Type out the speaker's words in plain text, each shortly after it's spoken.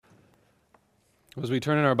As we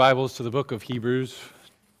turn in our Bibles to the book of Hebrews,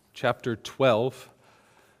 chapter 12,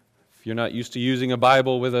 if you're not used to using a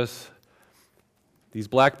Bible with us, these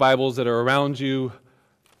black Bibles that are around you,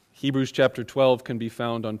 Hebrews chapter 12 can be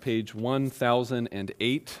found on page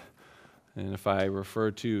 1008. And if I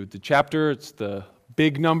refer to the chapter, it's the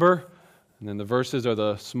big number, and then the verses are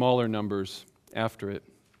the smaller numbers after it.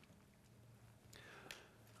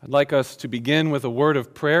 I'd like us to begin with a word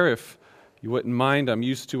of prayer, if you wouldn't mind. I'm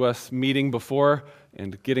used to us meeting before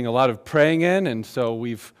and getting a lot of praying in, and so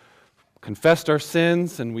we've confessed our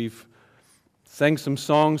sins and we've sang some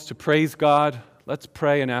songs to praise God. Let's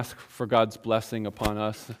pray and ask for God's blessing upon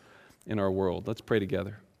us in our world. Let's pray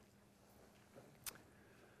together.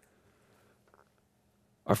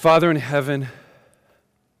 Our Father in heaven,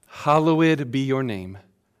 hallowed be your name.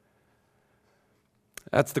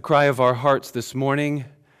 That's the cry of our hearts this morning.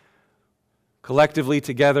 Collectively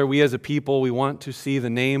together, we as a people, we want to see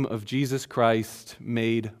the name of Jesus Christ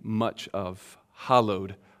made much of,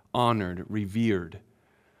 hallowed, honored, revered.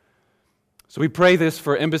 So we pray this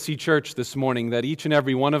for Embassy Church this morning, that each and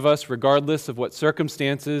every one of us, regardless of what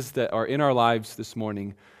circumstances that are in our lives this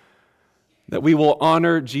morning, that we will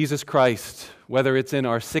honor Jesus Christ, whether it's in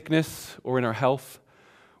our sickness or in our health,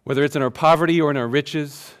 whether it's in our poverty or in our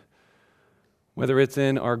riches, whether it's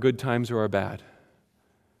in our good times or our bad.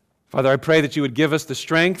 Father, I pray that you would give us the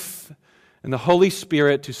strength and the Holy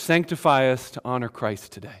Spirit to sanctify us to honor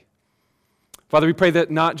Christ today. Father, we pray that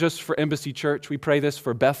not just for Embassy Church, we pray this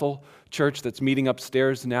for Bethel Church that's meeting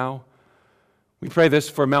upstairs now. We pray this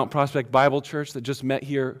for Mount Prospect Bible Church that just met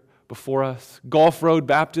here before us. Gulf Road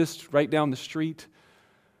Baptist right down the street.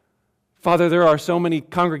 Father, there are so many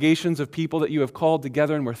congregations of people that you have called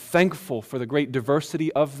together, and we're thankful for the great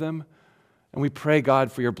diversity of them. And we pray, God,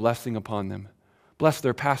 for your blessing upon them. Bless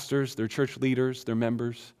their pastors, their church leaders, their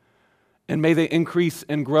members. And may they increase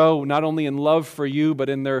and grow not only in love for you, but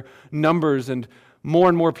in their numbers, and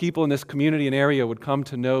more people in this community and area would come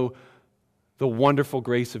to know the wonderful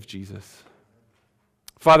grace of Jesus.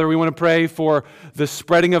 Father, we want to pray for the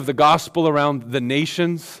spreading of the gospel around the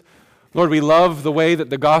nations. Lord, we love the way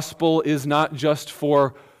that the gospel is not just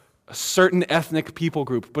for a certain ethnic people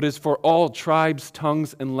group, but is for all tribes,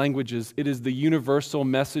 tongues, and languages. It is the universal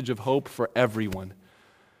message of hope for everyone.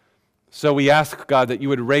 So we ask, God, that you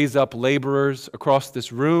would raise up laborers across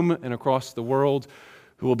this room and across the world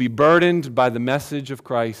who will be burdened by the message of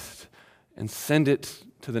Christ and send it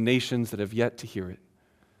to the nations that have yet to hear it.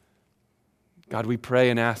 God, we pray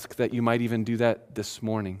and ask that you might even do that this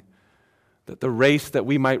morning, that the race that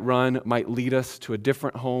we might run might lead us to a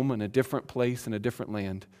different home and a different place and a different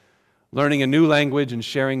land, learning a new language and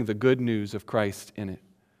sharing the good news of Christ in it.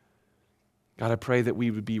 God, I pray that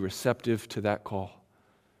we would be receptive to that call.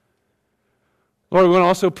 Lord, we want to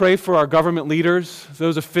also pray for our government leaders,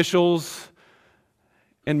 those officials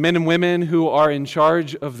and men and women who are in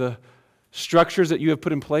charge of the structures that you have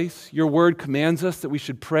put in place. Your word commands us that we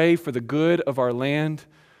should pray for the good of our land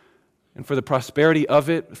and for the prosperity of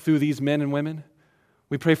it through these men and women.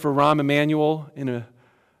 We pray for Rahm Emanuel, the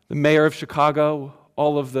mayor of Chicago,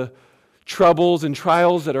 all of the troubles and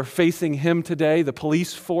trials that are facing him today, the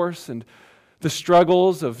police force and the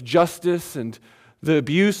struggles of justice and the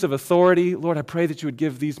abuse of authority. Lord, I pray that you would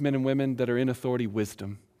give these men and women that are in authority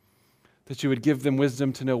wisdom, that you would give them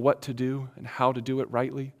wisdom to know what to do and how to do it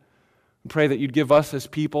rightly. I pray that you'd give us as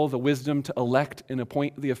people the wisdom to elect and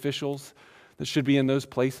appoint the officials that should be in those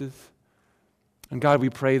places. And God,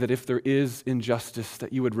 we pray that if there is injustice,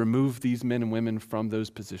 that you would remove these men and women from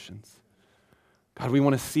those positions. God, we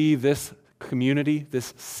want to see this community,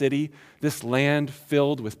 this city, this land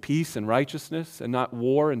filled with peace and righteousness and not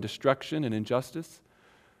war and destruction and injustice.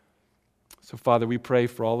 So, Father, we pray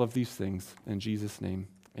for all of these things. In Jesus' name,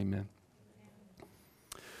 amen.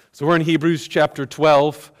 So we're in Hebrews chapter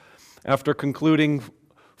 12 after concluding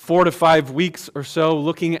 4 to 5 weeks or so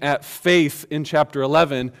looking at faith in chapter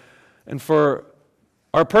 11. And for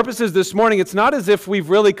our purposes this morning, it's not as if we've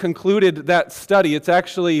really concluded that study. It's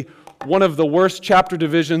actually one of the worst chapter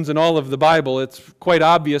divisions in all of the Bible. It's quite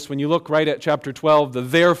obvious when you look right at chapter 12. The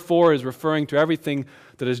therefore is referring to everything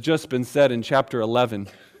that has just been said in chapter 11.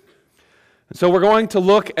 And so we're going to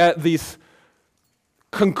look at this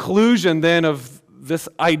conclusion then of this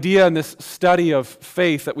idea and this study of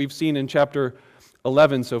faith that we've seen in chapter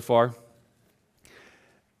 11 so far.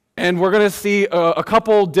 And we're going to see a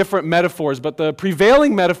couple different metaphors, but the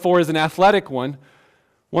prevailing metaphor is an athletic one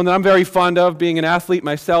that I'm very fond of, being an athlete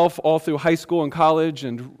myself all through high school and college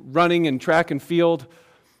and running and track and field.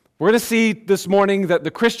 We're going to see this morning that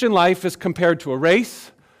the Christian life is compared to a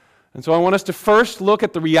race. And so I want us to first look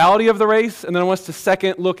at the reality of the race, and then I want us to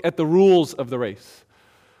second look at the rules of the race.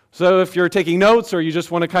 So if you're taking notes or you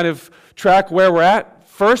just want to kind of track where we're at,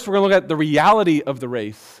 first we're going to look at the reality of the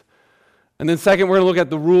race. And then second, we're going to look at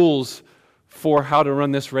the rules for how to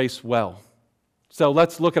run this race well. So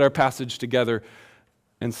let's look at our passage together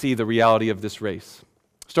and see the reality of this race.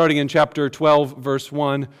 Starting in chapter 12, verse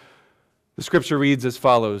 1, the scripture reads as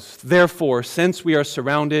follows: "Therefore, since we are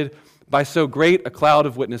surrounded by so great a cloud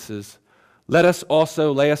of witnesses, let us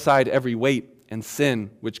also lay aside every weight and sin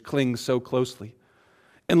which clings so closely.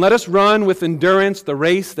 And let us run with endurance the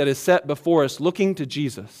race that is set before us, looking to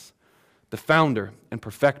Jesus, the founder and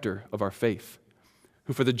perfecter of our faith,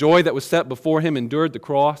 who for the joy that was set before him endured the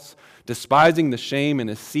cross, despising the shame, and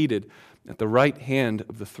is seated at the right hand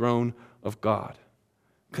of the throne of God.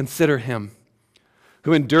 Consider him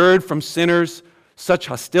who endured from sinners such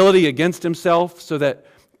hostility against himself, so that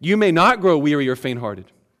you may not grow weary or faint-hearted.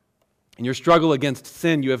 In your struggle against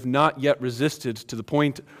sin, you have not yet resisted to the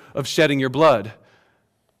point of shedding your blood.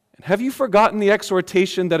 And have you forgotten the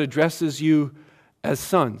exhortation that addresses you as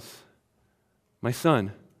sons? My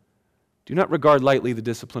son, do not regard lightly the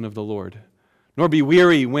discipline of the Lord, nor be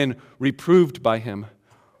weary when reproved by him.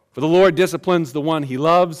 For the Lord disciplines the one he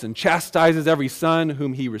loves and chastises every son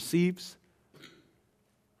whom he receives.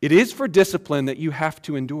 It is for discipline that you have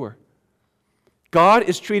to endure. God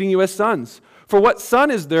is treating you as sons. For what son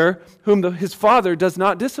is there whom his father does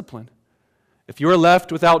not discipline? If you are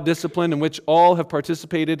left without discipline in which all have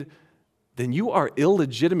participated, then you are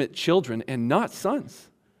illegitimate children and not sons.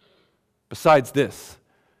 Besides this,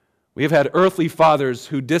 we have had earthly fathers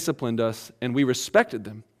who disciplined us, and we respected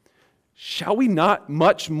them. Shall we not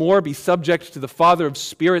much more be subject to the Father of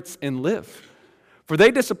spirits and live? For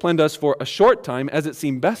they disciplined us for a short time as it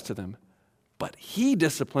seemed best to them, but he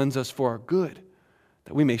disciplines us for our good,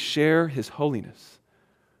 that we may share his holiness.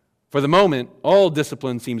 For the moment, all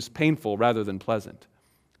discipline seems painful rather than pleasant,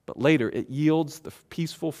 but later it yields the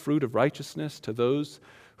peaceful fruit of righteousness to those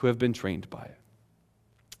who have been trained by it."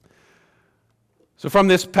 So from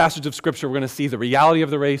this passage of Scripture, we're going to see the reality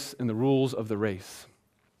of the race and the rules of the race.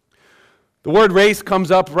 The word race comes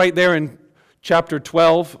up right there in chapter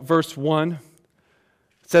 12, verse 1.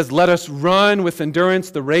 It says, "Let us run with endurance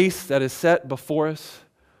the race that is set before us."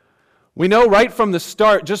 We know right from the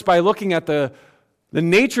start, just by looking at the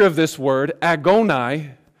nature of this word,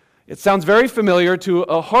 agonai, it sounds very familiar to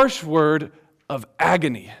a harsh word of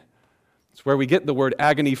agony. It's where we get the word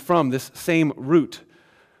agony from, this same root.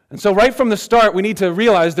 And so right from the start, we need to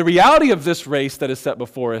realize the reality of this race that is set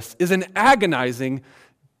before us is an agonizing,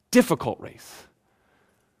 difficult race.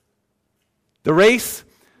 The race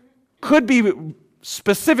could be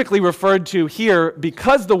specifically referred to here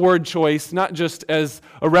because the word choice, not just as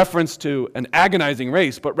a reference to an agonizing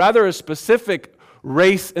race, but rather a specific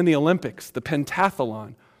race in the Olympics, the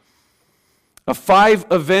pentathlon. A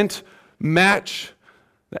 5-event match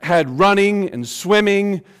that had running and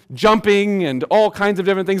swimming, jumping, and all kinds of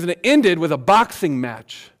different things, and it ended with a boxing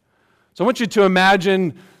match. So I want you to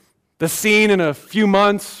imagine the scene in a few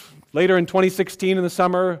months, later in 2016 in the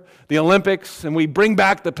summer, the Olympics, and we bring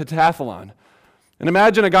back the pentathlon. And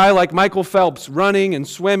imagine a guy like Michael Phelps running and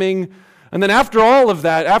swimming, and then after all of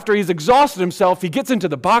that, after he's exhausted himself, he gets into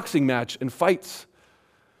the boxing match and fights.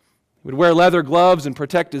 He would wear leather gloves and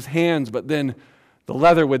protect his hands, but then the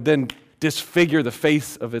leather would then disfigure the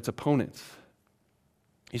face of its opponents.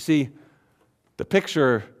 You see, the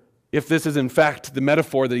picture, if this is in fact the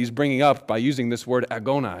metaphor that he's bringing up by using this word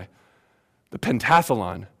agonai, the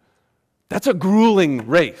pentathlon, that's a grueling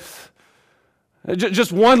race.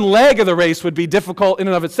 Just one leg of the race would be difficult in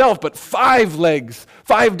and of itself, but 5 legs,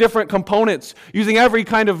 5 different components, using every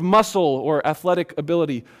kind of muscle or athletic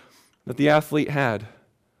ability that the athlete had.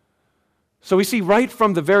 So we see right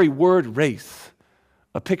from the very word race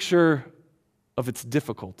a picture of its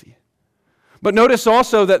difficulty. But notice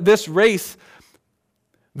also that this race,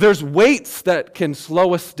 there's weights that can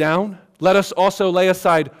slow us down. Let us also lay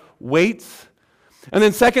aside weights. And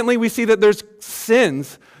then secondly, we see that there's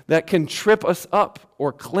sins that can trip us up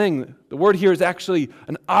or cling. The word here is actually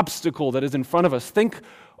an obstacle that is in front of us. Think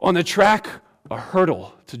on the track, a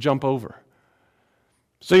hurdle to jump over.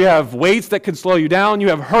 So you have weights that can slow you down. You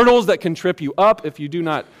have hurdles that can trip you up if you do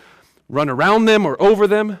not run around them or over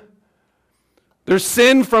them. There's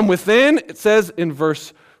sin from within. It says in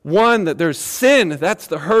verse 1 that there's sin. That's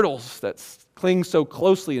the hurdles that cling so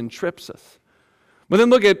closely and trips us. But then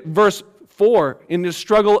look at verse 4, in the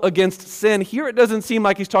struggle against sin. Here it doesn't seem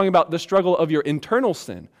like he's talking about the struggle of your internal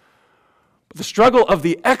sin, but the struggle of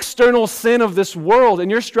the external sin of this world, and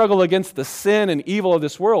your struggle against the sin and evil of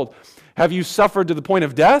this world. Have you suffered to the point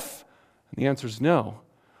of death? And the answer is no.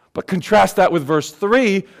 But contrast that with verse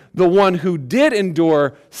 3, the one who did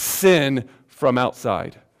endure sin from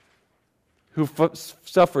outside. who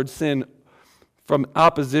suffered sin from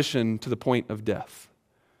opposition to the point of death.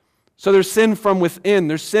 So there's sin from within,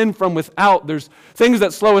 there's sin from without, there's things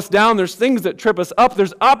that slow us down, there's things that trip us up,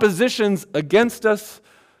 there's oppositions against us.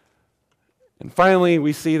 And finally,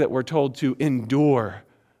 we see that we're told to endure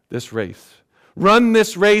this race. Run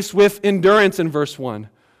this race with endurance in verse 1.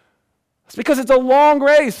 It's because it's a long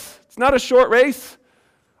race. It's not a short race.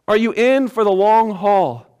 Are you in for the long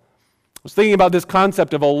haul? I was thinking about this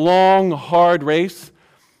concept of a long, hard race.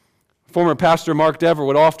 Former pastor Mark Dever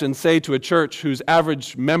would often say to a church whose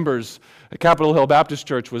average members at Capitol Hill Baptist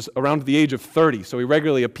Church was around the age of 30, so he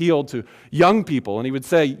regularly appealed to young people, and he would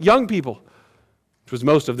say, young people, which was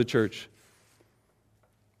most of the church,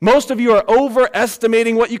 most of you are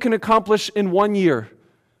overestimating what you can accomplish in 1 year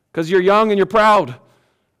because you're young and you're proud,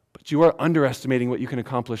 but you are underestimating what you can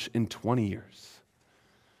accomplish in 20 years.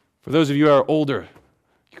 For those of you who are older,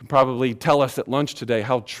 you can probably tell us at lunch today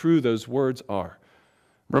how true those words are.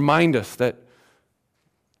 Remind us that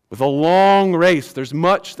with a long race, there's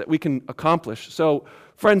much that we can accomplish. So,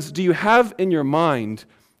 friends, do you have in your mind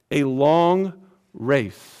a long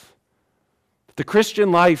race? The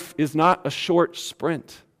Christian life is not a short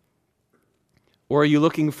sprint. Or are you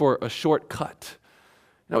looking for a shortcut?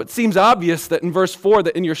 Now, it seems obvious that in verse 4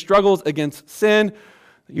 that in your struggles against sin,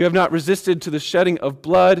 you have not resisted to the shedding of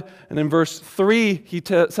blood. And in verse 3, he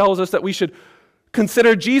tells us that we should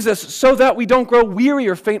consider Jesus so that we don't grow weary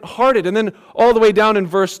or faint-hearted. And then all the way down in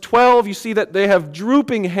verse 12, you see that they have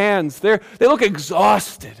drooping hands. They look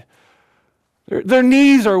exhausted. Their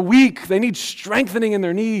knees are weak. They need strengthening in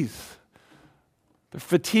their knees. They're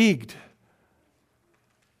fatigued.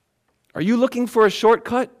 Are you looking for a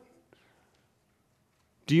shortcut?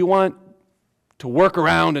 Do you want to work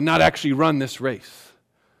around and not actually run this race?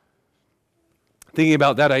 Thinking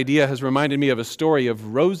about that idea has reminded me of a story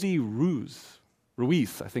of Rosie Ruiz,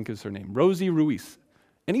 I think is her name. Rosie Ruiz.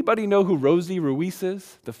 Anybody know who Rosie Ruiz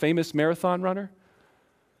is? The famous marathon runner?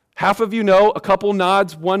 Half of you know, a couple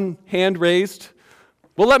nods, one hand raised.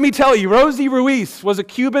 Well, let me tell you, Rosie Ruiz was a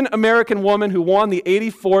Cuban-American woman who won the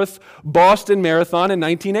 84th Boston Marathon in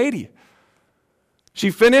 1980. She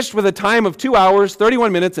finished with a time of 2 hours,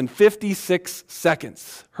 31 minutes, and 56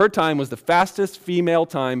 seconds. Her time was the fastest female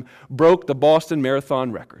time, broke the Boston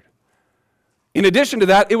Marathon record. In addition to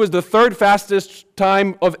that, it was the third fastest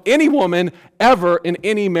time of any woman ever in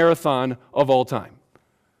any marathon of all time.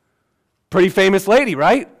 Pretty famous lady,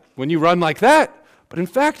 right? When you run like that. But in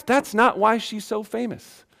fact, that's not why she's so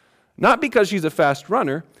famous. Not because she's a fast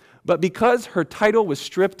runner, but because her title was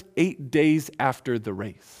stripped 8 days after the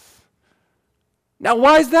race. Now,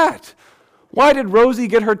 why is that? Why did Rosie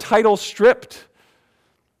get her title stripped?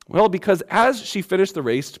 Well, because as she finished the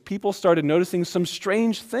race, people started noticing some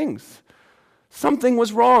strange things. Something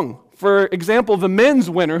was wrong. For example, the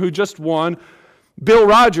men's winner who just won, Bill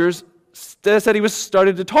Rogers, said he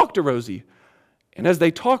started to talk to Rosie. And as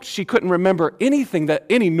they talked, she couldn't remember anything that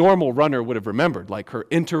any normal runner would have remembered, like her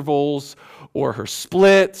intervals or her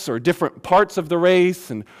splits or different parts of the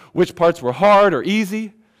race and which parts were hard or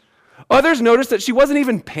easy. Others noticed that she wasn't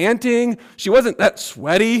even panting. She wasn't that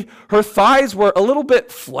sweaty. Her thighs were a little bit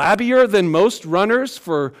flabbier than most runners.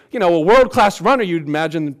 For, a world-class runner, you'd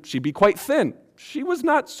imagine she'd be quite thin. She was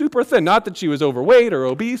not super thin. Not that she was overweight or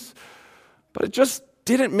obese, but it just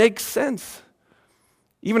didn't make sense.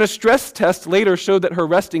 Even a stress test later showed that her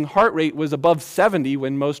resting heart rate was above 70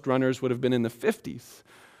 when most runners would have been in the 50s.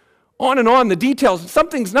 On and on, the details,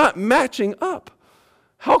 something's not matching up.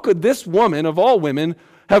 How could this woman, of all women,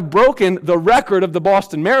 have broken the record of the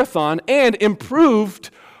Boston Marathon and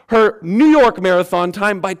improved her New York Marathon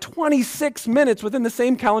time by 26 minutes within the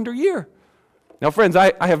same calendar year? Now, friends,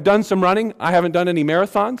 I have done some running. I haven't done any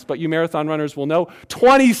marathons, but you marathon runners will know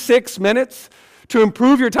 26 minutes to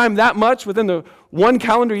improve your time that much within the one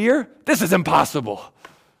calendar year? This is impossible.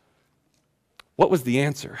 What was the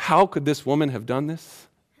answer? How could this woman have done this?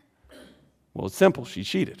 Well, it's simple. She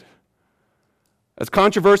cheated. As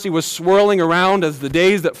controversy was swirling around as the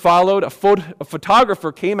days that followed, a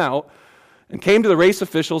photographer came out and came to the race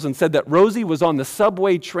officials and said that Rosie was on the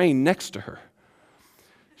subway train next to her.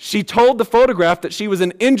 She told the photograph that she was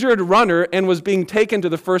an injured runner and was being taken to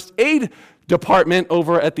the first aid department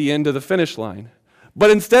over at the end of the finish line. But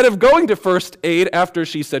instead of going to first aid after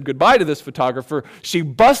she said goodbye to this photographer, she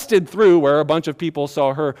busted through where a bunch of people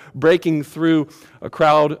saw her breaking through a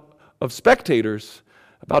crowd of spectators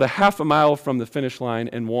about a half a mile from the finish line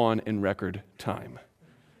and won in record time.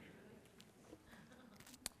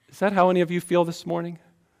 Is that how any of you feel this morning?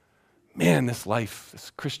 Man, this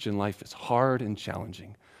Christian life is hard and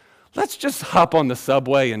challenging. Let's just hop on the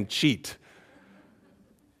subway and cheat.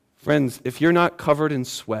 Friends, if you're not covered in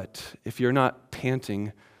sweat, if you're not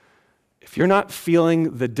panting, if you're not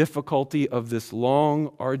feeling the difficulty of this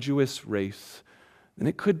long, arduous race, then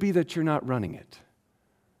it could be that you're not running it.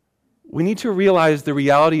 We need to realize the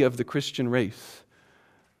reality of the Christian race.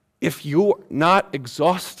 If you're not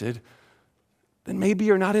exhausted, then maybe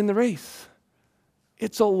you're not in the race.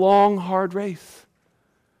 It's a long, hard race.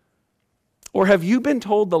 Or have you been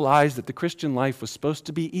told the lies that the Christian life was supposed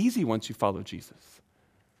to be easy once you follow Jesus?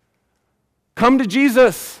 Come to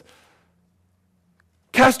Jesus.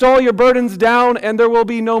 Cast all your burdens down, and there will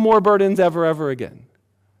be no more burdens ever again.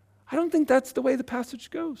 I don't think that's the way the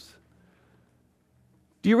passage goes.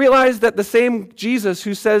 Do you realize that the same Jesus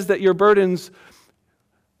who says that your burdens,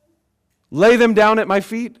 lay them down at my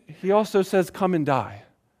feet, he also says, come and die,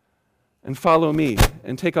 and follow me,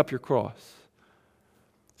 and take up your cross.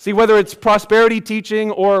 See, whether it's prosperity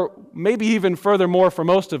teaching, or maybe even furthermore for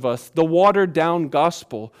most of us, the watered-down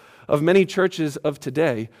gospel of many churches of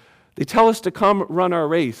today, they tell us to come run our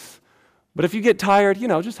race. But if you get tired,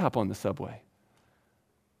 just hop on the subway.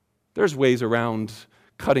 There's ways around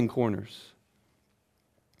cutting corners.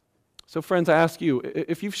 So friends, I ask you,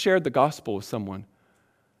 if you've shared the gospel with someone,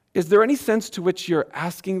 is there any sense to which you're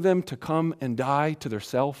asking them to come and die to their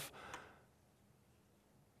self?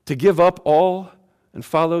 To give up all and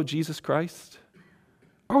follow Jesus Christ?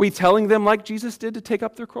 Are we telling them, like Jesus did, to take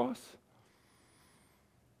up their cross?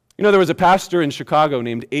 There was a pastor in Chicago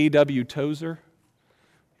named A.W. Tozer.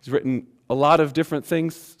 He's written a lot of different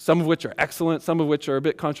things, some of which are excellent, some of which are a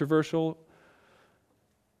bit controversial.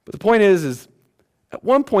 But the point is at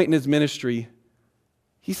one point in his ministry,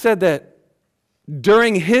 he said that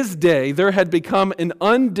during his day, there had become an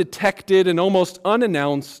undetected and almost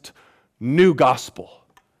unannounced new gospel.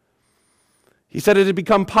 He said it had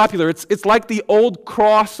become popular. It's like the old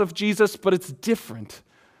cross of Jesus, but it's different.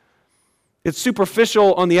 It's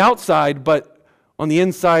superficial on the outside, but on the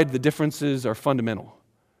inside, the differences are fundamental.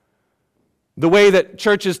 The way that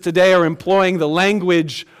churches today are employing the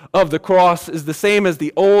language of the cross is the same as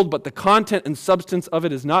the old, but the content and substance of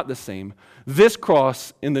it is not the same. This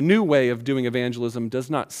cross, in the new way of doing evangelism, does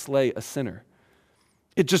not slay a sinner.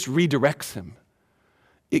 It just redirects him.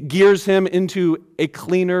 It gears him into a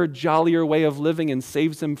cleaner, jollier way of living and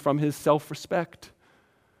saves him from his self-respect.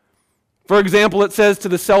 For example, it says to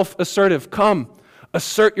the self-assertive, come,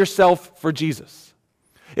 assert yourself for Jesus.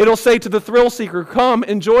 It'll say to the thrill seeker, come,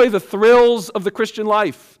 enjoy the thrills of the Christian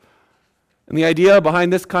life. And the idea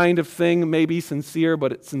behind this kind of thing may be sincere,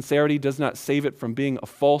 but its sincerity does not save it from being a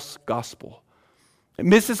false gospel. It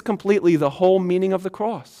misses completely the whole meaning of the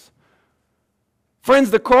cross.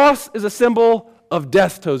 Friends, the cross is a symbol of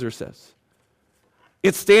death, Tozer says.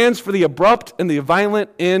 It stands for the abrupt and the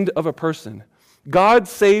violent end of a person. God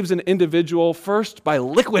saves an individual first by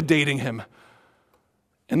liquidating him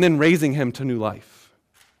and then raising him to new life.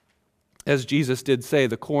 As Jesus did say,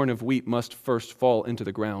 the corn of wheat must first fall into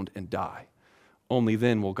the ground and die. Only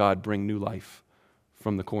then will God bring new life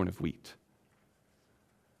from the corn of wheat.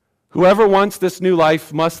 Whoever wants this new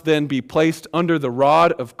life must then be placed under the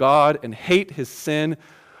rod of God and hate his sin,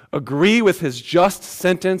 agree with his just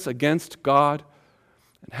sentence against God.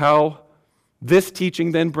 And how this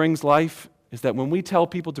teaching then brings life is that when we tell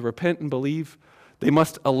people to repent and believe, they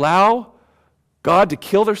must allow God to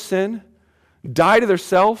kill their sin, die to their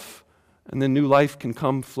self, and then new life can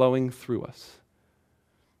come flowing through us.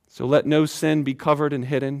 So let no sin be covered and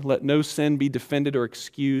hidden. Let no sin be defended or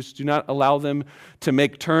excused. Do not allow them to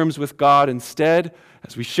make terms with God. Instead,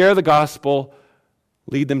 as we share the gospel,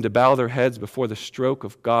 lead them to bow their heads before the stroke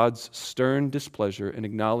of God's stern displeasure and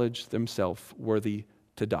acknowledge themselves worthy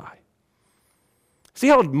to die. See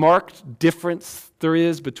how marked difference there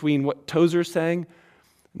is between what Tozer's saying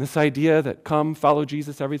and this idea that come, follow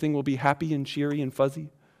Jesus, everything will be happy and cheery and fuzzy?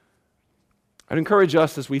 I'd encourage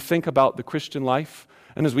us as we think about the Christian life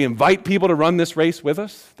and as we invite people to run this race with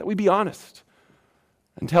us, that we be honest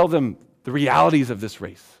and tell them the realities of this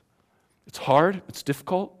race. It's hard, it's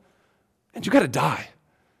difficult, and you got to die.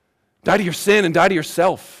 Die to your sin and die to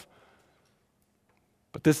yourself.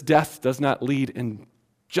 But this death does not lead in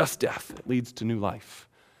just death. It leads to new life.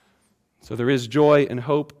 So there is joy and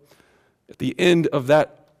hope at the end of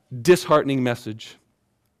that disheartening message.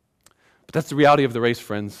 But that's the reality of the race,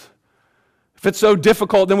 friends. If it's so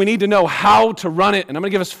difficult, then we need to know how to run it. And I'm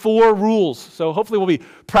going to give us 4 rules. So hopefully we'll be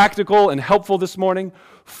practical and helpful this morning.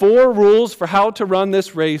 4 rules for how to run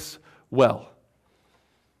this race well.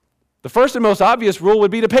 The first and most obvious rule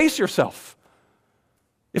would be to pace yourself.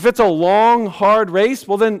 If it's a long, hard race,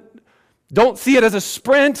 well then don't see it as a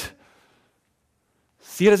sprint.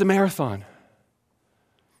 See it as a marathon.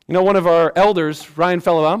 One of our elders, Ryan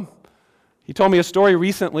Fellowbaum, He told me a story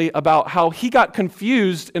recently about how he got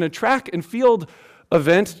confused in a track and field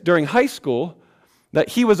event during high school, that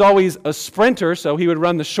he was always a sprinter, so he would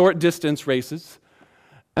run the short distance races,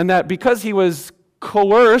 and that because he was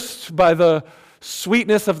coerced by the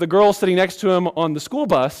sweetness of the girl sitting next to him on the school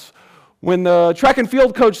bus, when the track and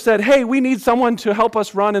field coach said, "Hey, we need someone to help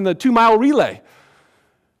us run in the 2-mile relay,"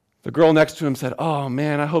 the girl next to him said, "Oh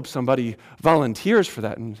man, I hope somebody volunteers for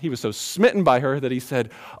that." And he was so smitten by her that he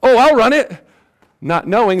said, "Oh, I'll run it," not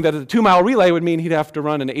knowing that a 2-mile relay would mean he'd have to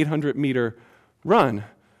run an 800-meter run,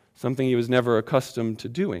 something he was never accustomed to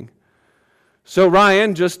doing. So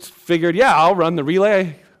Ryan just figured, yeah, I'll run the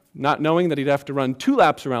relay, not knowing that he'd have to run 2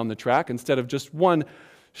 laps around the track instead of just 1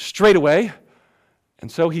 straightaway.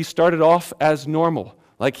 And so he started off as normal,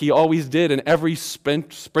 like he always did in every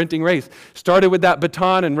sprinting race. Started with that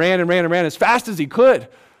baton and ran as fast as he could.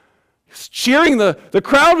 He was cheering, the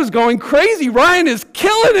crowd was going crazy. Ryan is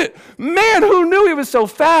killing it. Man, who knew he was so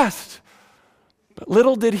fast? But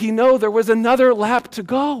little did he know there was another lap to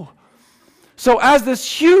go. So as this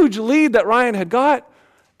huge lead that Ryan had got,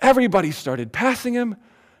 everybody started passing him.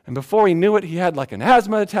 And before he knew it, he had like an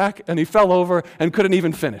asthma attack and he fell over and couldn't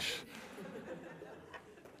even finish.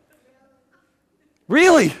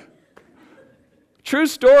 Really? True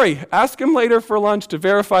story. Ask him later for lunch to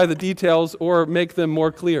verify the details or make them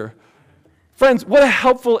more clear. Friends, what a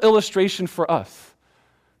helpful illustration for us.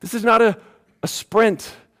 This is not a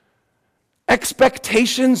sprint.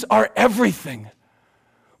 Expectations are everything.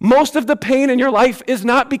 Most of the pain in your life is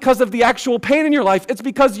not because of the actual pain in your life. It's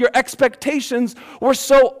because your expectations were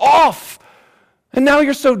so off. And now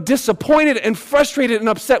you're so disappointed and frustrated and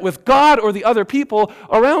upset with God or the other people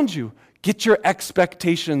around you. Get your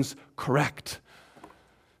expectations correct.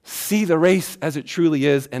 See the race as it truly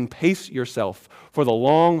is and pace yourself for the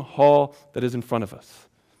long haul that is in front of us.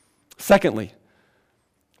 Secondly,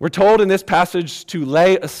 we're told in this passage to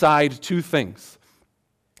lay aside 2 things.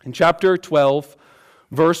 In chapter 12,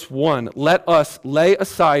 verse 1, let us lay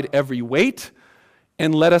aside every weight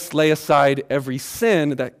and let us lay aside every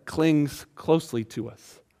sin that clings closely to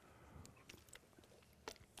us.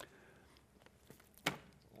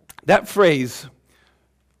 That phrase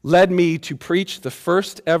led me to preach the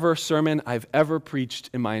first ever sermon I've ever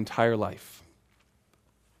preached in my entire life.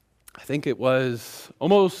 I think it was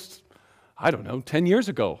almost, 10 years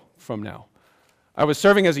ago from now. I was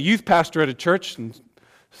serving as a youth pastor at a church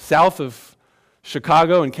south of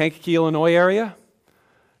Chicago in Kankakee, Illinois area.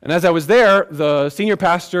 And as I was there, the senior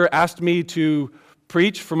pastor asked me to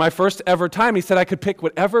preach for my first ever time. He said I could pick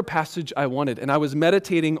whatever passage I wanted. And I was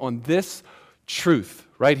meditating on this truth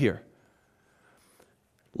right here.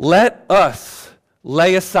 Let us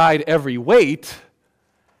lay aside every weight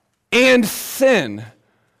and sin.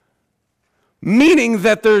 Meaning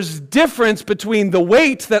that there's difference between the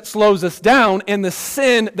weight that slows us down and the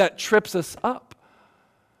sin that trips us up.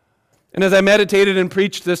 And as I meditated and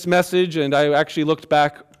preached this message, and I actually looked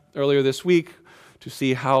back earlier this week to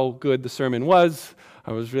see how good the sermon was,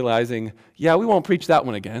 I was realizing, yeah, we won't preach that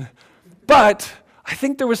one again. But I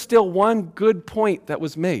think there was still one good point that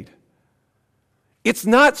was made. It's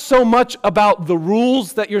not so much about the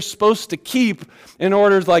rules that you're supposed to keep in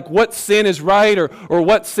order like what sin is right or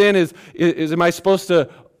what sin is am I supposed to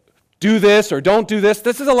do this or don't do this.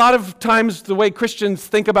 This is a lot of times the way Christians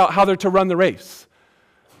think about how they're to run the race.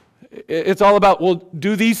 It's all about, well,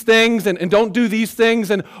 do these things and don't do these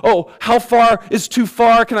things, and how far is too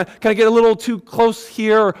far? Can I get a little too close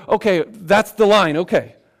here? Okay, that's the line,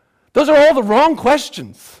 okay. Those are all the wrong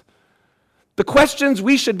questions. The questions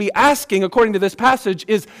we should be asking, according to this passage,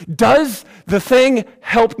 is, does the thing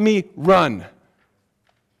help me run? Do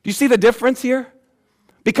you see the difference here?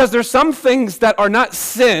 Because there's some things that are not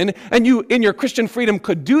sin, and you, in your Christian freedom,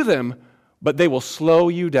 could do them, but they will slow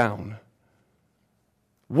you down.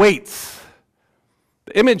 Weights.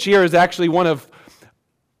 The image here is actually one of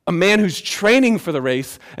a man who's training for the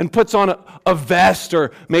race and puts on a vest,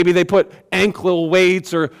 or maybe they put ankle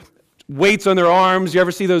weights or weights on their arms. You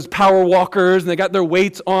ever see those power walkers and they got their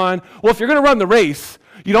weights on? Well, if you're going to run the race,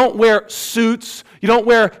 you don't wear suits, you don't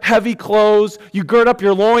wear heavy clothes, you gird up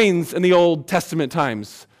your loins in the Old Testament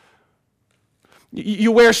times.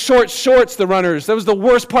 You wear short shorts, the runners. That was the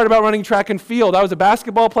worst part about running track and field. I was a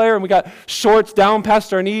basketball player and we got shorts down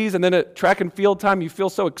past our knees, and then at track and field time you feel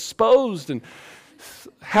so exposed and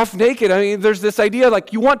half naked. I mean, there's this idea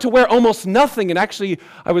like you want to wear almost nothing, and actually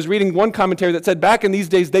I was reading one commentary that said back in these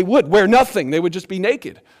days they would wear nothing. They would just be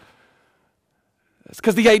naked. It's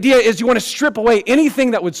because the idea is you want to strip away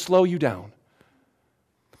anything that would slow you down.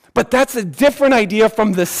 But that's a different idea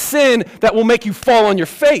from the sin that will make you fall on your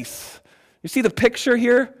face. You see the picture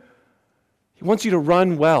here? He wants you to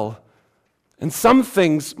run well. And some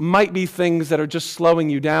things might be things that are just slowing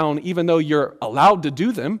you down, even though you're allowed to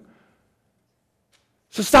do them.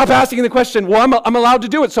 So stop asking the question, well, I'm allowed to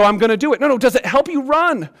do it, so I'm going to do it. No, does it help you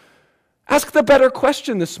run? Ask the better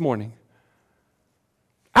question this morning.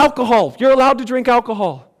 Alcohol, you're allowed to drink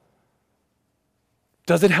alcohol.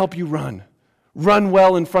 Does it help you run? Run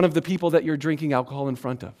well in front of the people that you're drinking alcohol in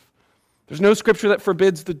front of. There's no scripture that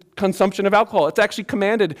forbids the consumption of alcohol. It's actually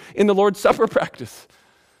commanded in the Lord's Supper practice.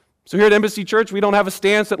 So here at Embassy Church, we don't have a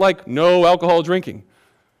stance that no alcohol drinking.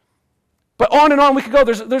 But on and on we could go.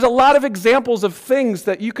 There's a lot of examples of things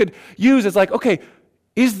that you could use as okay,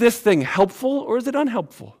 is this thing helpful or is it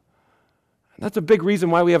unhelpful? And that's a big reason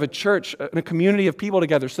why we have a church and a community of people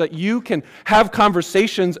together, so that you can have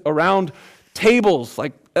conversations around tables,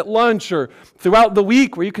 like at lunch or throughout the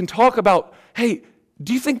week, where you can talk about, hey,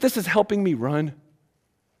 do you think this is helping me run?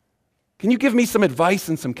 Can you give me some advice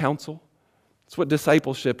and some counsel? That's what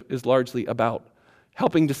discipleship is largely about,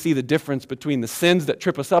 helping to see the difference between the sins that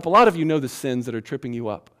trip us up. A lot of you know the sins that are tripping you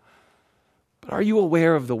up. But are you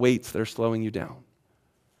aware of the weights that are slowing you down?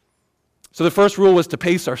 So the first rule was to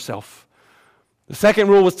pace ourselves. The second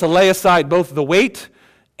rule was to lay aside both the weight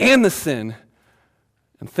and the sin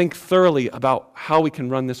and think thoroughly about how we can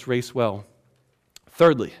run this race well.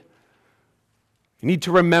 Thirdly, you need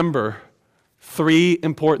to remember 3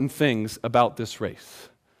 important things about this race.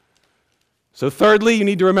 So thirdly, you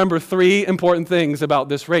need to remember 3 important things about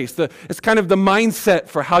this race. It's kind of the mindset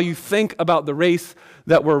for how you think about the race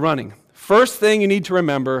that we're running. First thing you need to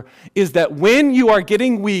remember is that when you are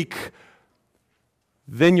getting weak,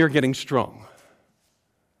 then you're getting strong.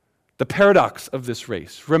 The paradox of this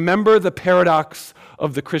race. Remember the paradox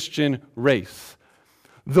of the Christian race.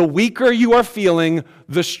 The weaker you are feeling,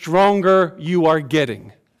 the stronger you are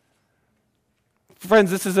getting.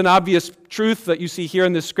 Friends, this is an obvious truth that you see here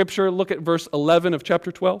in this scripture. Look at verse 11 of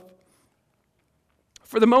chapter 12.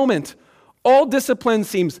 For the moment, all discipline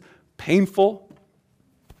seems painful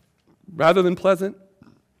rather than pleasant,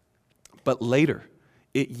 but later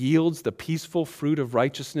it yields the peaceful fruit of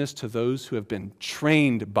righteousness to those who have been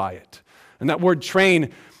trained by it. And that word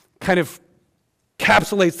train kind of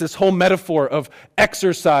encapsulates this whole metaphor of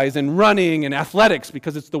exercise and running and athletics,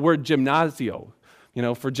 because it's the word gymnasio,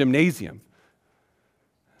 for gymnasium.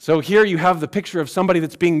 So here you have the picture of somebody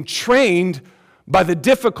that's being trained by the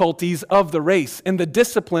difficulties of the race and the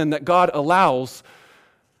discipline that God allows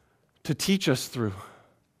to teach us through.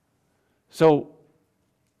 So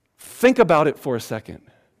think about it for a second.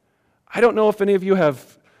 I don't know if any of you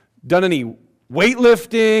have done any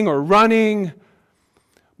weightlifting or running,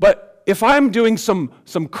 but if I'm doing some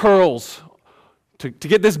curls to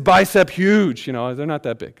get this bicep huge, they're not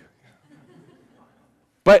that big.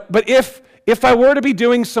 But if I were to be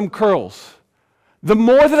doing some curls, the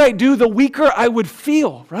more that I do, the weaker I would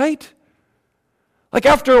feel, right?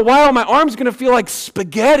 After a while, my arm's going to feel like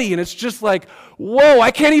spaghetti, and it's just whoa, I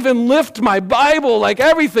can't even lift my Bible.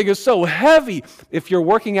 Everything is so heavy. If you're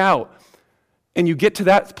working out and you get to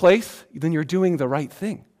that place, then you're doing the right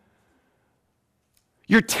thing.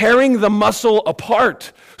 You're tearing the muscle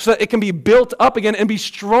apart so that it can be built up again and be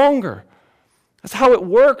stronger. That's how it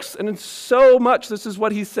works, and in so much, this is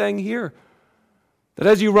what he's saying here. That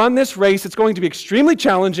as you run this race, it's going to be extremely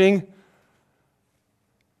challenging,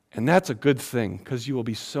 and that's a good thing, because you will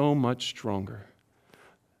be so much stronger.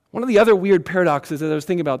 One of the other weird paradoxes, as I was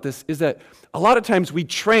thinking about this, is that a lot of times we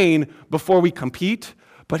train before we compete,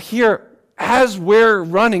 but here, as we're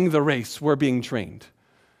running the race, we're being trained.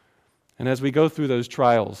 And as we go through those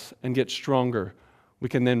trials and get stronger, we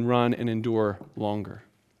can then run and endure longer.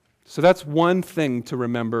 So that's one thing to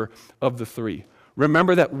remember of the 3.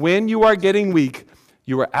 Remember that when you are getting weak,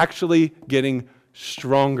 you are actually getting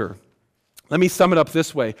stronger. Let me sum it up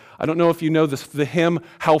this way. I don't know if you know this, the hymn,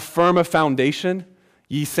 How Firm a Foundation,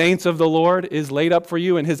 Ye Saints of the Lord, is laid up for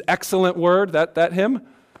you in His excellent word, that hymn.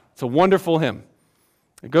 It's a wonderful hymn.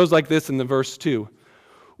 It goes like this in the verse 2.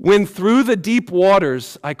 When through the deep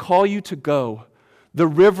waters I call you to go, the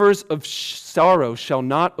rivers of sorrow shall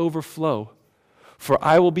not overflow. For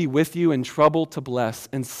I will be with you in trouble to bless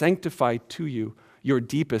and sanctify to you your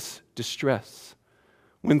deepest distress.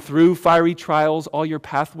 When through fiery trials all your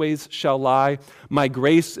pathways shall lie, my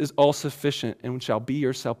grace is all sufficient and shall be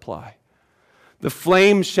your supply. The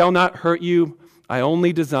flames shall not hurt you. I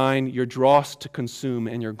only design your dross to consume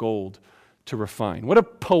and your gold to refine. What a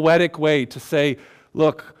poetic way to say,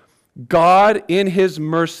 look, God in His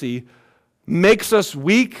mercy makes us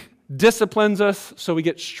weak, disciplines us so we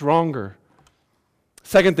get stronger.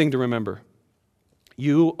 Second thing to remember,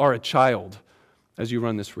 you are a child as you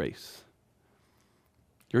run this race.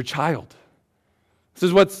 You're a child. This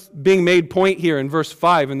is what's being made point here in verse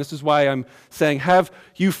 5, and this is why I'm saying, have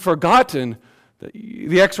you forgotten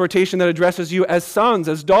the exhortation that addresses you as sons,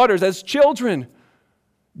 as daughters, as children?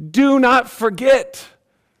 Do not forget.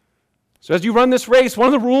 So as you run this race, one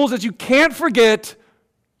of the rules is you can't forget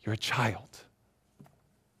you're a child.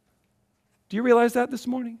 Do you realize that this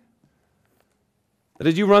morning? That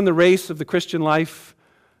as you run the race of the Christian life,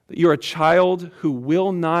 that you're a child who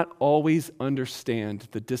will not always understand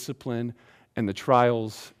the discipline and the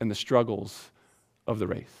trials and the struggles of the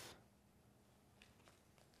race.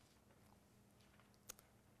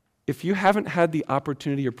 If you haven't had the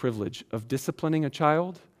opportunity or privilege of disciplining a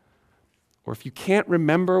child, or if you can't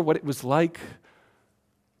remember what it was like,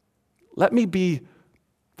 let me be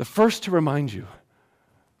the first to remind you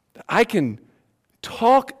that I can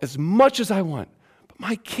talk as much as I want, but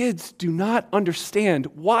my kids do not understand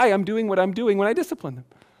why I'm doing what I'm doing when I discipline them.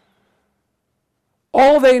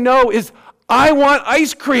 All they know is, I want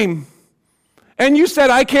ice cream, and you said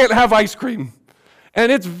I can't have ice cream.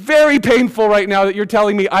 And it's very painful right now that you're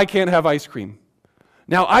telling me I can't have ice cream.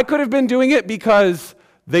 Now, I could have been doing it because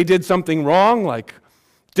they did something wrong, like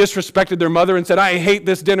disrespected their mother and said, I hate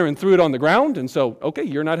this dinner, and threw it on the ground, and so, okay,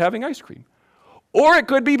 you're not having ice cream. Or it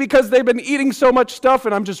could be because they've been eating so much stuff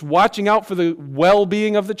and I'm just watching out for the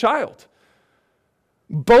well-being of the child.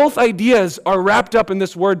 Both ideas are wrapped up in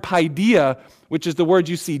this word paideia, which is the word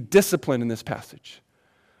you see discipline in this passage.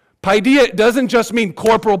 Paideia doesn't just mean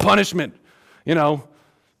corporal punishment,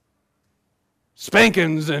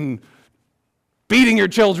 spankings and beating your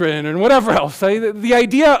children and whatever else. The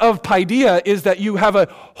idea of paideia is that you have a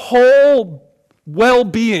whole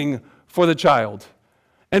well-being for the child.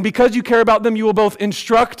 And because you care about them, you will both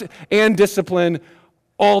instruct and discipline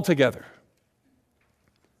all together.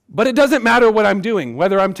 But it doesn't matter what I'm doing,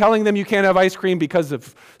 whether I'm telling them you can't have ice cream because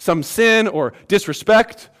of some sin or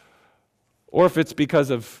disrespect, or if it's because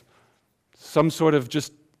of some sort of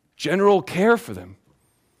just general care for them.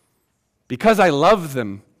 Because I love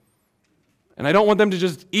them, and I don't want them to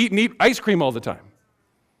just eat and eat ice cream all the time.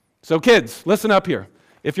 So kids, listen up here.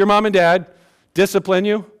 If your mom and dad discipline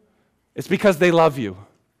you, it's because they love you.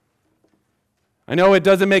 I know it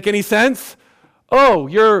doesn't make any sense. Oh,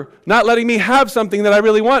 you're not letting me have something that I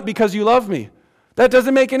really want because you love me. That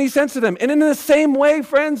doesn't make any sense to them. And in the same way,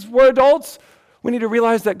 friends, we're adults. We need to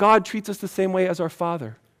realize that God treats us the same way as our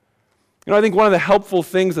Father. I think one of the helpful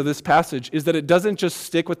things of this passage is that it doesn't just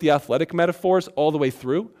stick with the athletic metaphors all the way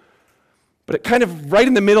through, but it kind of right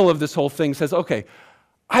in the middle of this whole thing says, okay,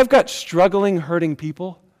 I've got struggling, hurting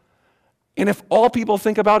people, and if all people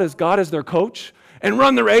think about is God as their coach and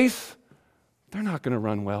run the race, they're not going to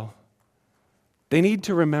run well. They need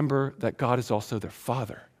to remember that God is also their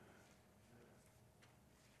Father.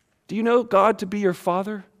 Do you know God to be your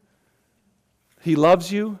Father? He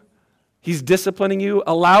loves you. He's disciplining you,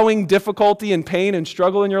 allowing difficulty and pain and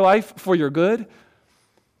struggle in your life for your good.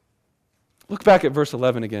 Look back at verse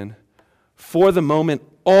 11 again. For the moment,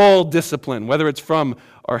 all discipline, whether it's from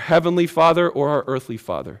our heavenly Father or our earthly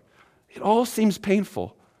father, it all seems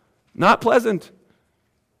painful, not pleasant,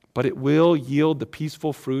 but it will yield the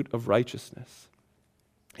peaceful fruit of righteousness.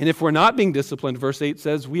 And if we're not being disciplined, verse 8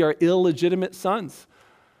 says, we are illegitimate sons.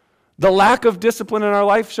 The lack of discipline in our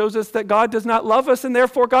life shows us that God does not love us, and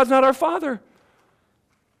therefore God's not our Father.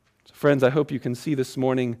 So friends, I hope you can see this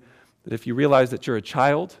morning that if you realize that you're a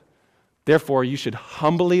child, therefore you should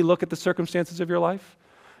humbly look at the circumstances of your life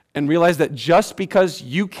and realize that just because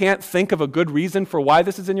you can't think of a good reason for why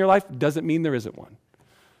this is in your life doesn't mean there isn't one.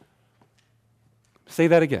 Say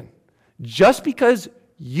that again. Just because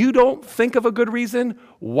you don't think of a good reason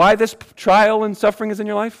why this trial and suffering is in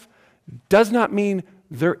your life does not mean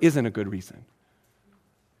there isn't a good reason.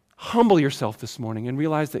 Humble yourself this morning and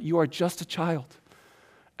realize that you are just a child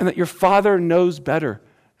and that your Father knows better,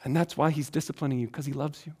 and that's why He's disciplining you, because He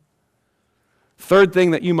loves you. Third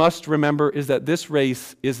thing that you must remember is that this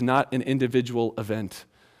race is not an individual event.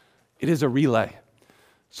 It is a relay.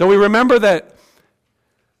 So we remember that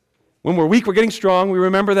when we're weak, we're getting strong. We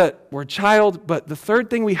remember that we're a child. But the third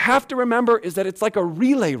thing we have to remember is that it's like a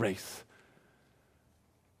relay race.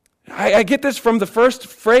 I get this from the first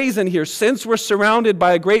phrase in here, since we're surrounded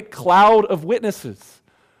by a great cloud of witnesses.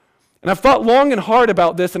 And I've thought long and hard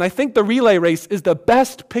about this, and I think the relay race is the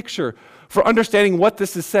best picture for understanding what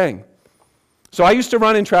this is saying. So I used to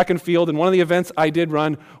run in track and field, and one of the events I did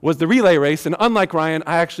run was the relay race. And unlike Ryan,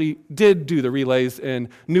 I actually did do the relays and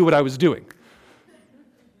knew what I was doing.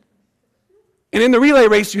 And in the relay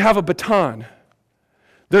race, you have a baton.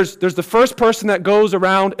 There's the first person that goes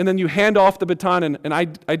around, and then you hand off the baton, and I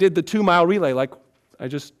did the 2-mile relay like I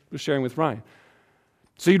just was sharing with Ryan.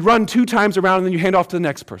 So you'd run 2 times around and then you hand off to the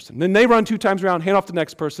next person. Then they run 2 times around, hand off to the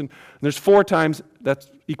next person. And there's 4 times, that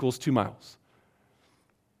equals 2 miles.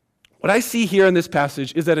 What I see here in this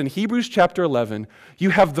passage is that in Hebrews chapter 11,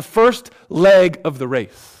 you have the first leg of the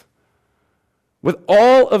race. With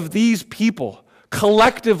all of these people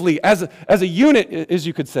collectively, as a unit, as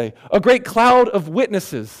you could say, a great cloud of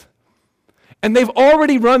witnesses. And they've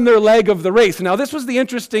already run their leg of the race. Now, this was the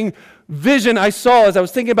interesting vision I saw as I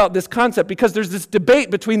was thinking about this concept, because there's this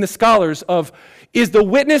debate between the scholars of, is the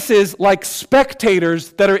witnesses like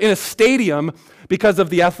spectators that are in a stadium because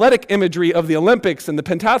of the athletic imagery of the Olympics and the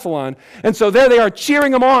pentathlon? And so there they are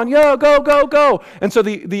cheering them on, yo, go, go, go. And so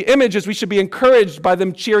the image is we should be encouraged by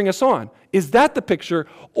them cheering us on. Is that the picture?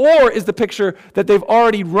 Or is the picture that they've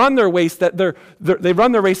already run their race, that they've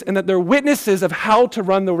run their race and that they're witnesses of how to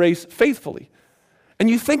run the race faithfully? And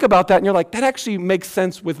you think about that and you're like, that actually makes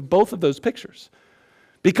sense with both of those pictures.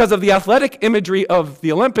 Because of the athletic imagery of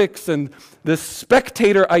the Olympics and the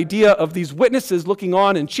spectator idea of these witnesses looking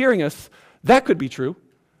on and cheering us, that could be true.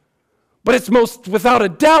 But it's most without a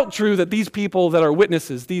doubt true that these people that are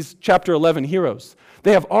witnesses, these chapter 11 heroes,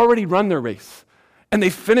 they have already run their race. And they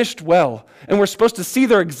finished well, and we're supposed to see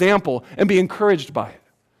their example and be encouraged by it.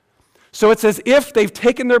 So it's as if they've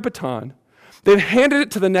taken their baton, they've handed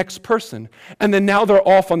it to the next person, and then now they're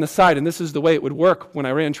off on the side. And this is the way it would work when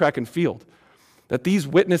I ran track and field. That these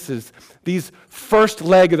witnesses, these first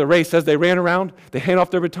leg of the race, as they ran around, they hand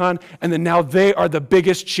off their baton, and then now they are the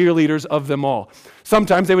biggest cheerleaders of them all.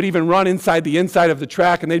 Sometimes they would even run inside of the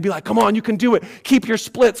track, and they'd be like, come on, you can do it. Keep your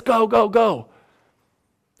splits, go, go, go.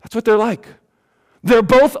 That's what they're like. They're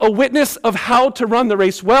both a witness of how to run the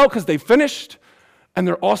race well because they finished, and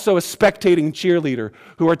they're also a spectating cheerleader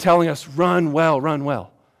who are telling us, run well, run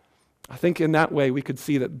well. I think in that way we could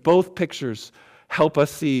see that both pictures help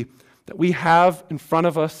us see that we have in front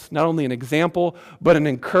of us not only an example, but an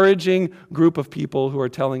encouraging group of people who are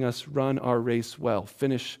telling us, run our race well,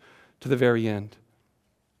 finish to the very end.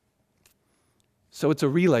 So it's a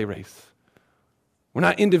relay race. We're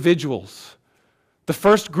not individuals. The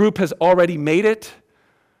first group has already made it,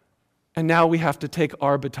 and now we have to take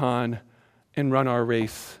our baton and run our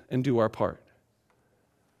race and do our part.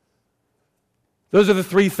 Those are the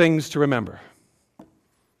 3 things to remember.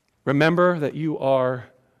 Remember that you are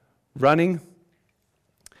running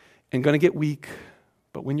and going to get weak,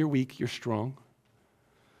 but when you're weak, you're strong.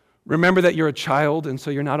 Remember that you're a child, and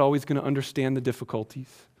so you're not always going to understand the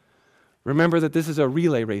difficulties. Remember that this is a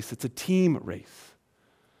relay race. It's a team race.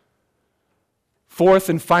 4th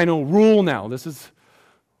and final rule now. This is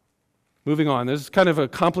moving on. This is kind of a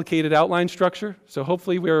complicated outline structure, so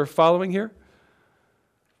hopefully we're following here.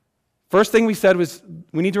 First thing we said was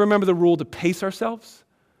we need to remember the rule to pace ourselves.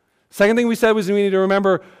 Second thing we said was we need to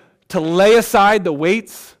remember to lay aside the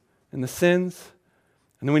weights and the sins.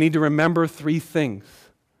 And then we need to remember 3 things.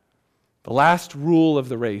 The last rule of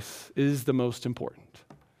the race is the most important.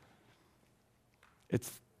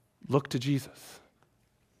 It's look to Jesus.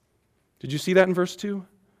 Did you see that in verse 2?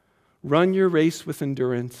 Run your race with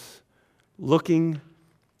endurance, looking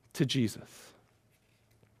to Jesus.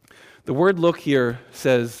 The word look here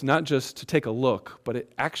says not just to take a look, but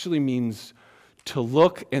it actually means to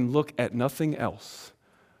look and look at nothing else.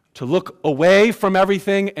 To look away from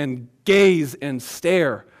everything and gaze and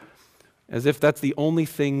stare as if that's the only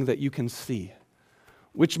thing that you can see.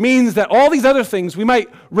 Which means that all these other things, we might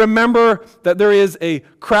remember that there is a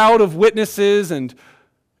crowd of witnesses and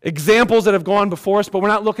examples that have gone before us, but we're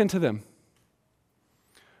not looking to them.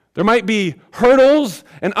 There might be hurdles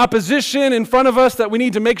and opposition in front of us that we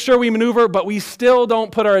need to make sure we maneuver, but we still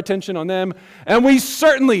don't put our attention on them, and we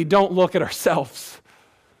certainly don't look at ourselves.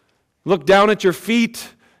 Look down at your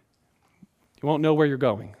feet, you won't know where you're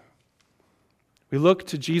going. We look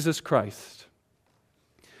to Jesus Christ.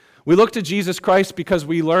 We look to Jesus Christ because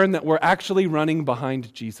we learn that we're actually running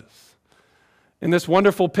behind Jesus. In this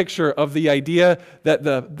wonderful picture of the idea that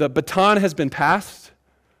the baton has been passed,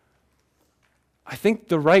 I think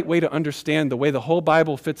the right way to understand the way the whole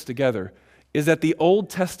Bible fits together is that the Old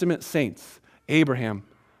Testament saints, Abraham,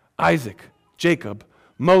 Isaac, Jacob,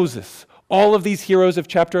 Moses, all of these heroes of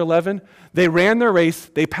chapter 11, they ran their race,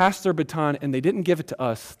 they passed their baton, and they didn't give it to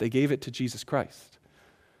us, they gave it to Jesus Christ.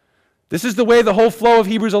 This is the way the whole flow of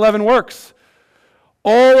Hebrews 11 works.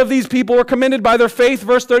 All of these people were commended by their faith,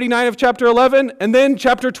 verse 39 of chapter 11, and then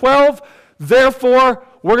chapter 12, therefore,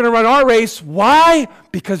 we're going to run our race. Why?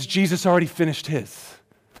 Because Jesus already finished his.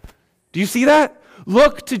 Do you see that?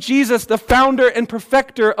 Look to Jesus, the founder and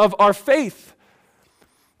perfecter of our faith.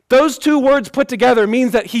 Those 2 words put together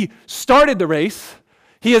means that he started the race.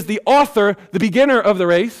 He is the author, the beginner of the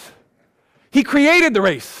race. He created the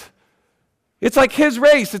race. It's like his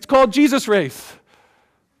race. It's called Jesus' race.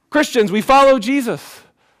 Christians, we follow Jesus.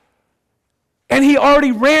 And he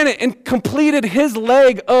already ran it and completed his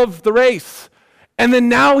leg of the race. And then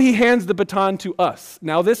now he hands the baton to us.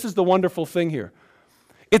 Now this is the wonderful thing here.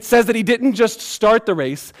 It says that he didn't just start the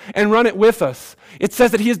race and run it with us. It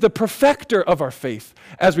says that he is the perfecter of our faith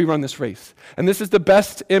as we run this race. And this is the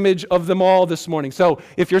best image of them all this morning. So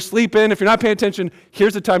if you're sleeping, if you're not paying attention,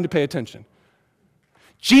 here's the time to pay attention.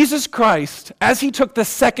 Jesus Christ, as he took the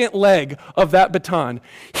second leg of that baton,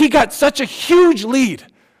 he got such a huge lead.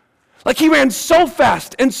 Like he ran so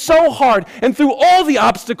fast and so hard and through all the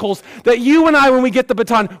obstacles that you and I, when we get the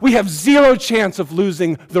baton, we have zero chance of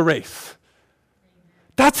losing the race.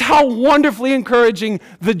 That's how wonderfully encouraging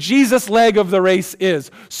the Jesus leg of the race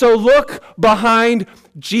is. So look behind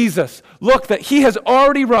Jesus. Look that he has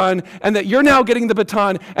already run and that you're now getting the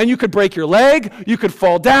baton, and you could break your leg, you could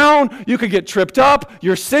fall down, you could get tripped up,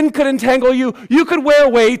 your sin could entangle you, you could wear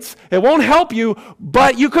weights. It won't help you,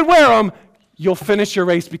 but you could wear them. You'll finish your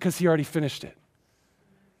race because he already finished it.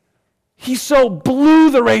 He so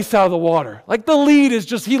blew the race out of the water. Like the lead is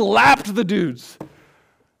just, he lapped the dudes.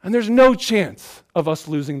 And there's no chance of us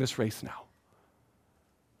losing this race now.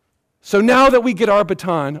 So now that we get our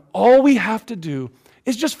baton, all we have to do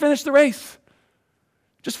is just finish the race.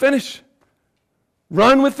 Just finish.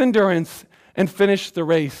 Run with endurance and finish the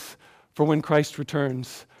race for when Christ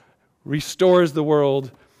returns, restores the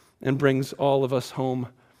world, and brings all of us home.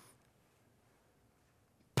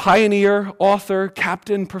 Pioneer, author,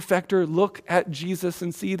 captain, perfecter, look at Jesus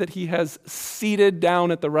and see that he has seated down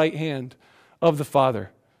at the right hand of the Father.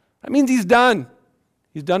 That means he's done.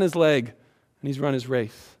 He's done his leg, and he's run his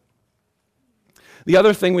race. The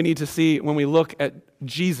other thing we need to see when we look at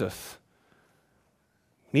Jesus,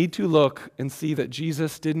 we need to look and see that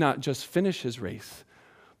Jesus did not just finish his race,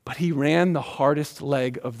 but he ran the hardest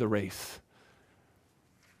leg of the race.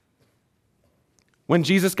 When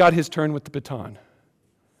Jesus got his turn with the baton,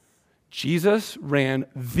 Jesus ran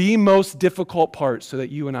the most difficult part so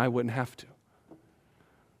that you and I wouldn't have to.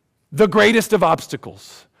 The greatest of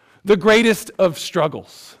obstacles. The greatest of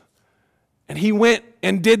struggles. And he went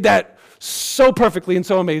and did that so perfectly and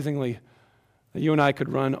so amazingly that you and I could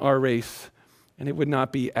run our race and it would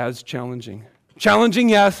not be as challenging. Challenging,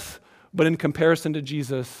 yes, but in comparison to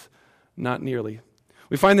Jesus, not nearly.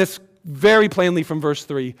 We find this very plainly from verse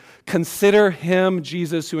 3. Consider him,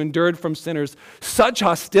 Jesus, who endured from sinners such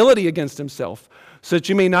hostility against himself, so that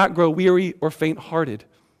you may not grow weary or faint-hearted.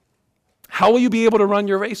 How will you be able to run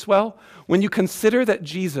your race well? When you consider that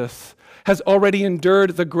Jesus has already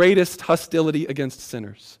endured the greatest hostility against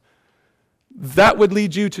sinners. That would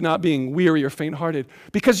lead you to not being weary or faint-hearted,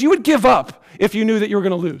 because you would give up if you knew that you were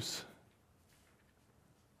going to lose.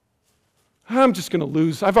 I'm just going to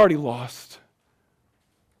lose. I've already lost.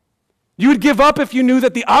 You would give up if you knew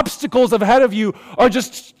that the obstacles ahead of you are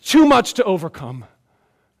just too much to overcome.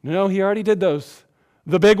 No, he already did those.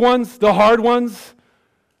 The big ones, the hard ones,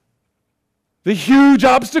 the huge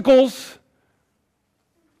obstacles.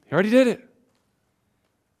 He already did it.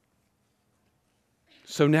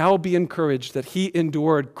 So now be encouraged that he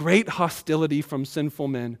endured great hostility from sinful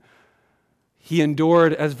men. He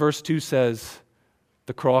endured, as verse 2 says,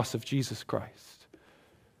 the cross of Jesus Christ.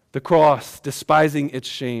 The cross, despising its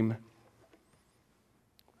shame.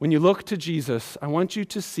 When you look to Jesus, I want you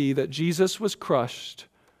to see that Jesus was crushed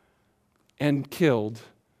and killed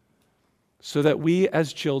so that we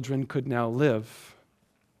as children could now live.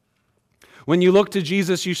 When you look to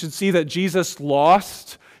Jesus, you should see that Jesus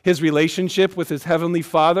lost his relationship with his heavenly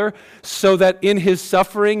Father so that in his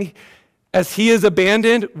suffering, as he is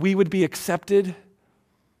abandoned, we would be accepted.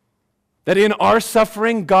 That in our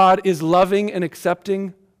suffering, God is loving and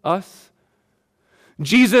accepting us.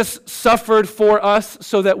 Jesus suffered for us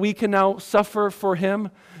so that we can now suffer for him.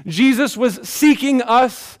 Jesus was seeking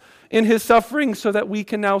us in his suffering so that we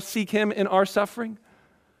can now seek him in our suffering.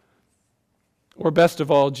 Or best of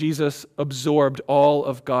all, Jesus absorbed all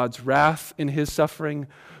of God's wrath in his suffering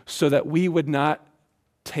so that we would not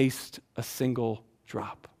taste a single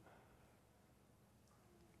drop.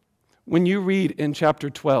 When you read in chapter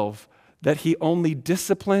 12 that he only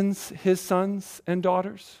disciplines his sons and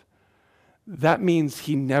daughters, that means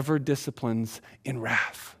he never disciplines in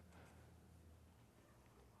wrath.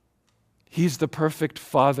 He's the perfect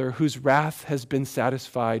Father whose wrath has been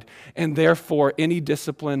satisfied, and therefore any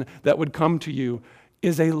discipline that would come to you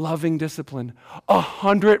is a loving discipline,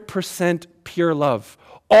 100% pure love.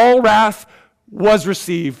 All wrath was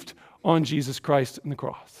received on Jesus Christ in the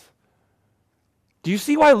cross. Do you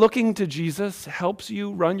see why looking to Jesus helps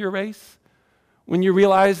you run your race? When you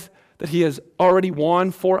realize that he has already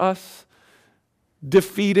won for us,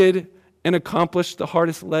 defeated and accomplished the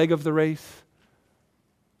hardest leg of the race?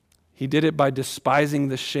 He did it by despising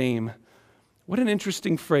the shame. What an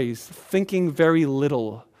interesting phrase, thinking very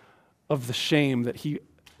little of the shame that he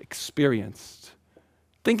experienced,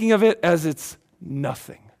 thinking of it as it's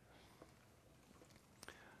nothing.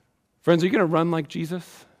 Friends, are you going to run like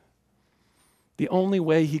Jesus? The only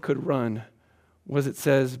way he could run was, it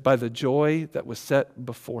says, by the joy that was set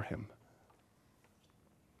before him,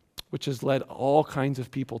 which has led all kinds of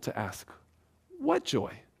people to ask, what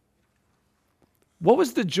joy? What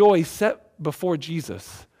was the joy set before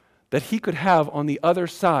Jesus that he could have on the other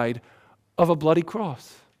side of a bloody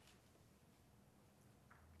cross?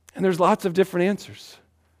 And there's lots of different answers.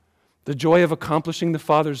 The joy of accomplishing the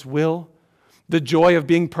Father's will, the joy of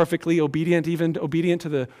being perfectly obedient, even obedient to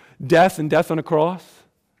the death and death on a cross.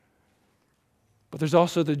 But there's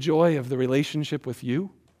also the joy of the relationship with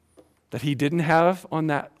you that he didn't have on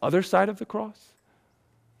that other side of the cross.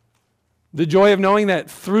 The joy of knowing that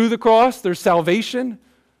through the cross there's salvation.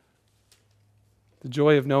 The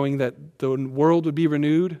joy of knowing that the world would be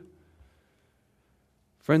renewed.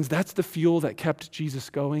 Friends, that's the fuel that kept Jesus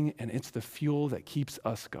going, and it's the fuel that keeps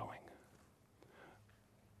us going.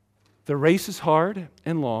 The race is hard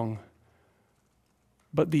and long,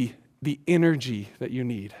 but the energy that you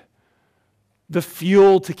need, the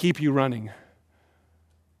fuel to keep you running,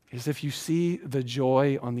 is if you see the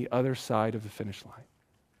joy on the other side of the finish line.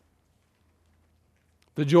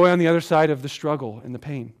 The joy on the other side of the struggle and the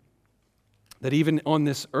pain. That even on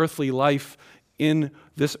this earthly life, in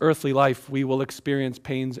this earthly life, we will experience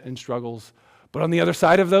pains and struggles. But on the other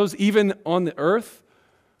side of those, even on the earth,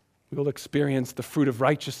 we will experience the fruit of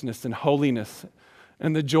righteousness and holiness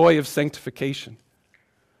and the joy of sanctification.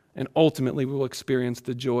 And ultimately, we will experience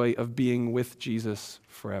the joy of being with Jesus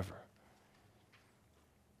forever.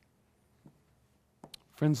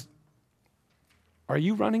 Friends, are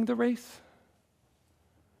you running the race?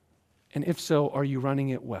 And if so, are you running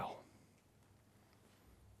it well?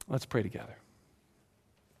 Let's pray together.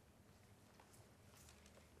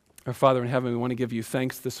 Our Father in heaven, we want to give you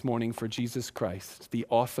thanks this morning for Jesus Christ, the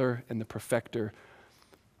author and the perfecter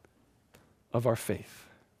of our faith.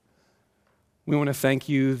 We want to thank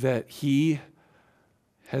you that he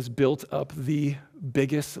has built up the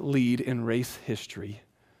biggest lead in race history,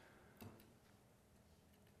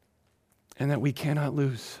 and that we cannot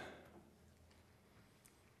lose,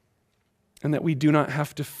 and that we do not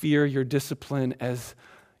have to fear your discipline as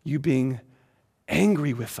you being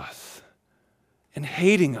angry with us and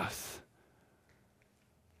hating us.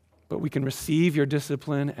 But we can receive your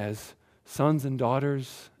discipline as sons and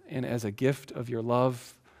daughters and as a gift of your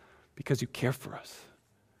love because you care for us.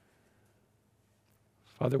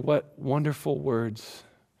 Father, what wonderful words.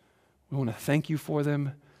 We want to thank you for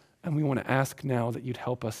them, and we want to ask now that you'd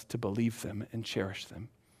help us to believe them and cherish them.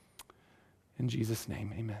 In Jesus'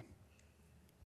 name, amen.